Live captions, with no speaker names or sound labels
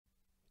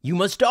You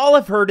must all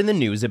have heard in the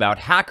news about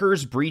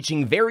hackers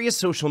breaching various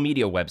social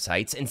media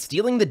websites and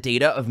stealing the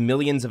data of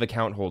millions of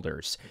account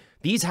holders.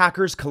 These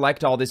hackers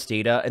collect all this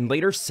data and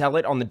later sell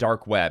it on the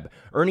dark web,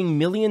 earning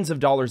millions of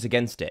dollars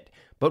against it.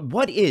 But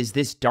what is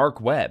this dark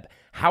web?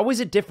 How is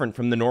it different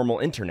from the normal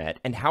internet,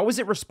 and how is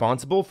it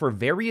responsible for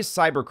various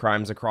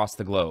cybercrimes across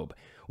the globe?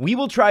 We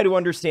will try to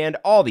understand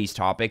all these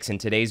topics in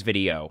today's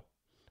video.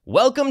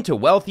 Welcome to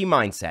Wealthy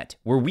Mindset,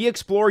 where we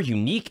explore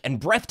unique and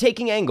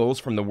breathtaking angles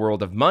from the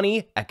world of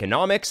money,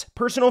 economics,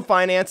 personal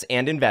finance,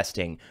 and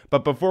investing.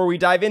 But before we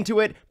dive into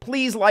it,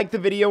 please like the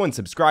video and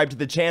subscribe to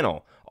the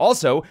channel.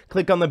 Also,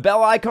 click on the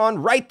bell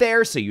icon right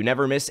there so you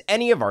never miss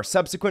any of our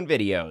subsequent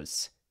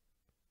videos.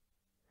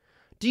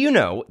 Do you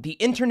know the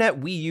internet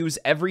we use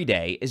every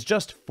day is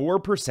just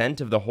 4%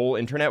 of the whole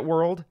internet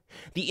world?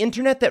 The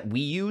internet that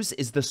we use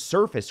is the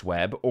surface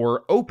web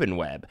or open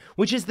web,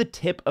 which is the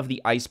tip of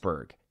the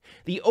iceberg.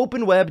 The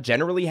open web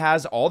generally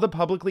has all the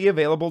publicly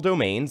available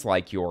domains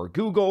like your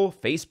Google,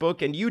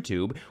 Facebook, and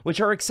YouTube, which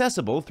are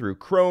accessible through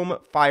Chrome,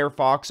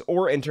 Firefox,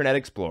 or Internet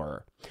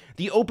Explorer.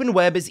 The open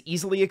web is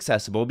easily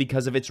accessible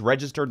because of its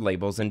registered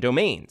labels and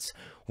domains.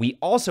 We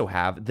also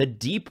have the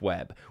deep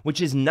web, which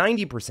is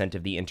 90%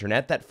 of the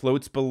internet that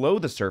floats below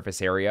the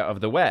surface area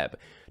of the web.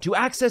 To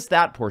access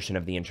that portion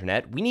of the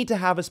internet, we need to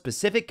have a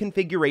specific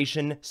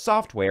configuration,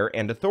 software,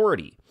 and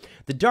authority.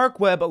 The dark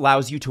web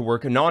allows you to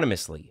work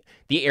anonymously.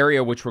 The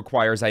area which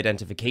requires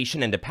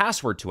identification and a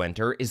password to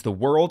enter is the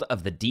world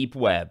of the deep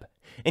web.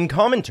 In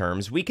common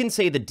terms, we can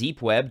say the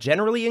deep web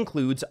generally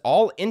includes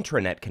all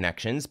intranet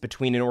connections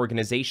between an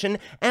organization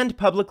and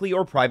publicly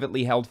or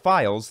privately held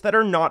files that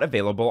are not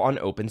available on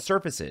open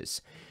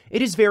surfaces.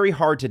 It is very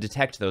hard to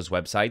detect those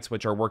websites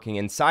which are working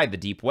inside the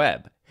deep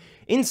web.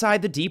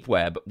 Inside the deep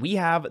web, we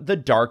have the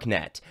dark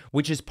net,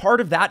 which is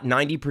part of that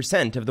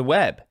 90% of the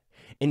web.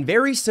 In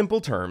very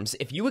simple terms,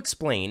 if you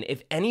explain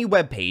if any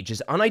web page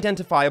is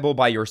unidentifiable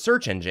by your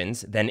search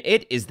engines, then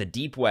it is the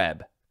deep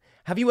web.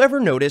 Have you ever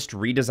noticed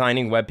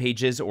redesigning web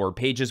pages or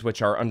pages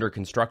which are under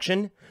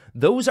construction?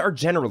 Those are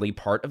generally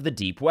part of the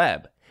deep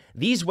web.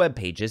 These web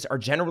pages are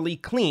generally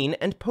clean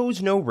and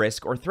pose no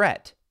risk or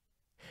threat.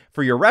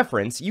 For your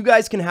reference, you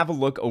guys can have a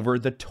look over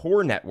the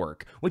Tor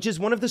network, which is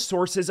one of the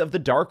sources of the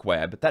dark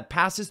web that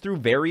passes through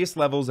various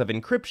levels of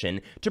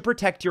encryption to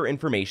protect your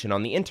information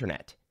on the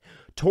internet.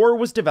 Tor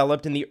was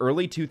developed in the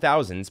early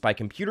 2000s by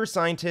computer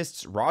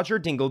scientists Roger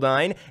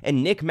Dingledine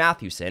and Nick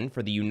Mathewson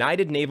for the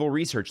United Naval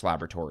Research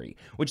Laboratory,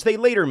 which they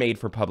later made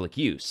for public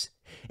use.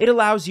 It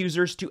allows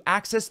users to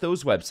access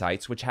those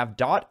websites which have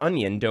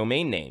 .onion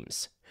domain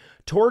names.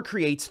 Tor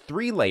creates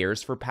 3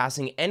 layers for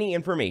passing any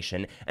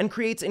information and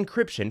creates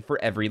encryption for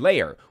every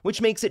layer,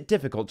 which makes it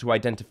difficult to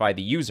identify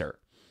the user.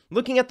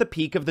 Looking at the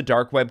peak of the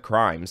dark web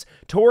crimes,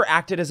 Tor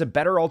acted as a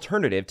better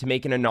alternative to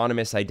make an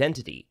anonymous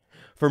identity.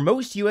 For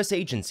most US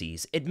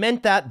agencies, it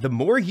meant that the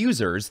more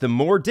users, the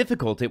more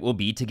difficult it will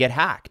be to get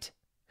hacked.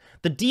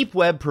 The deep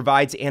web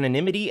provides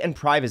anonymity and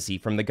privacy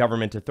from the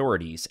government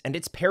authorities, and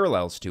its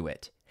parallels to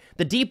it.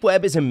 The deep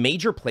web is a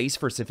major place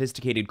for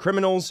sophisticated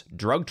criminals,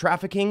 drug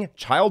trafficking,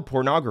 child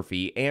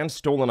pornography, and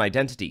stolen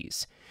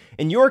identities.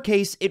 In your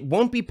case, it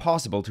won't be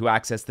possible to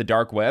access the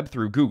dark web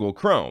through Google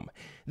Chrome.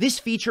 This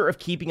feature of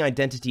keeping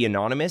identity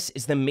anonymous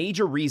is the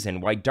major reason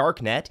why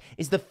darknet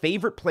is the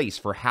favorite place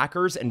for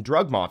hackers and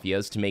drug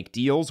mafias to make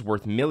deals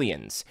worth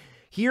millions.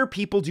 Here,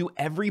 people do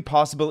every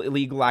possible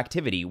illegal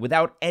activity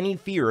without any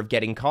fear of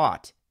getting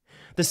caught.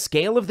 The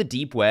scale of the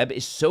deep web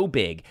is so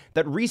big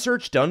that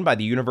research done by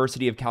the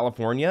University of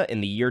California in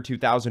the year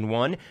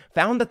 2001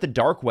 found that the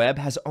dark web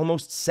has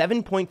almost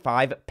 7.5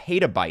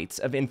 petabytes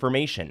of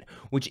information,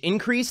 which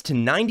increased to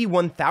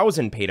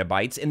 91,000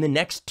 petabytes in the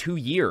next 2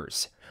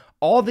 years.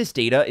 All this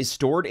data is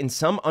stored in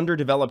some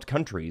underdeveloped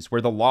countries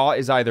where the law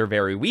is either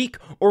very weak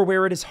or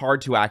where it is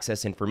hard to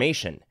access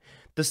information.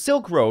 The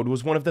Silk Road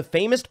was one of the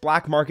famous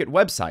black market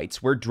websites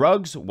where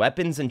drugs,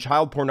 weapons, and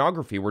child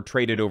pornography were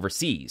traded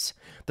overseas.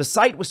 The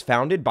site was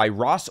founded by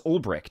Ross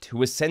Ulbricht, who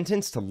was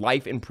sentenced to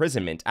life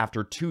imprisonment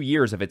after 2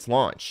 years of its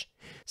launch.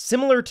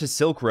 Similar to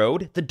Silk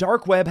Road, the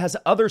dark web has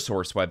other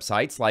source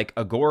websites like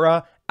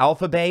Agora,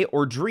 Alphabay,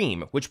 or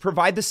Dream, which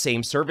provide the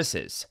same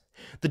services.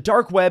 The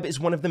dark web is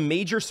one of the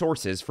major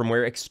sources from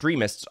where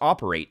extremists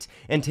operate,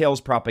 entails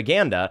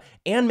propaganda,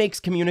 and makes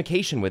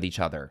communication with each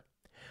other.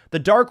 The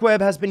dark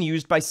web has been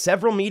used by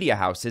several media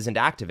houses and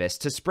activists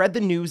to spread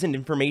the news and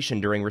information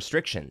during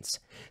restrictions.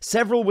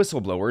 Several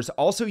whistleblowers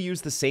also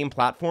use the same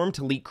platform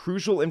to leak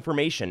crucial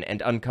information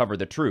and uncover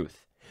the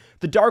truth.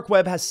 The dark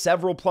web has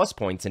several plus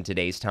points in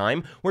today's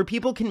time where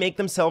people can make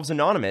themselves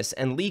anonymous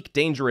and leak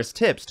dangerous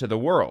tips to the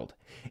world.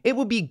 It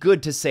would be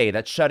good to say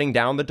that shutting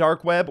down the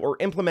dark web or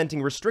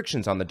implementing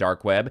restrictions on the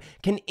dark web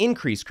can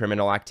increase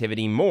criminal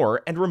activity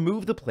more and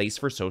remove the place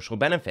for social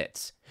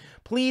benefits.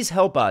 Please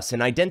help us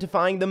in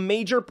identifying the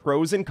major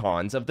pros and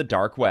cons of the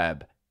dark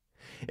web.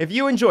 If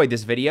you enjoyed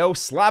this video,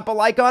 slap a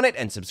like on it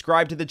and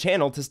subscribe to the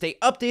channel to stay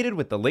updated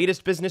with the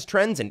latest business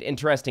trends and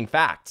interesting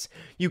facts.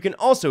 You can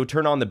also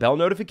turn on the bell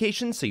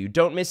notifications so you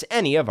don't miss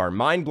any of our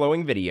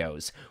mind-blowing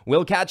videos.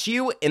 We'll catch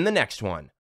you in the next one.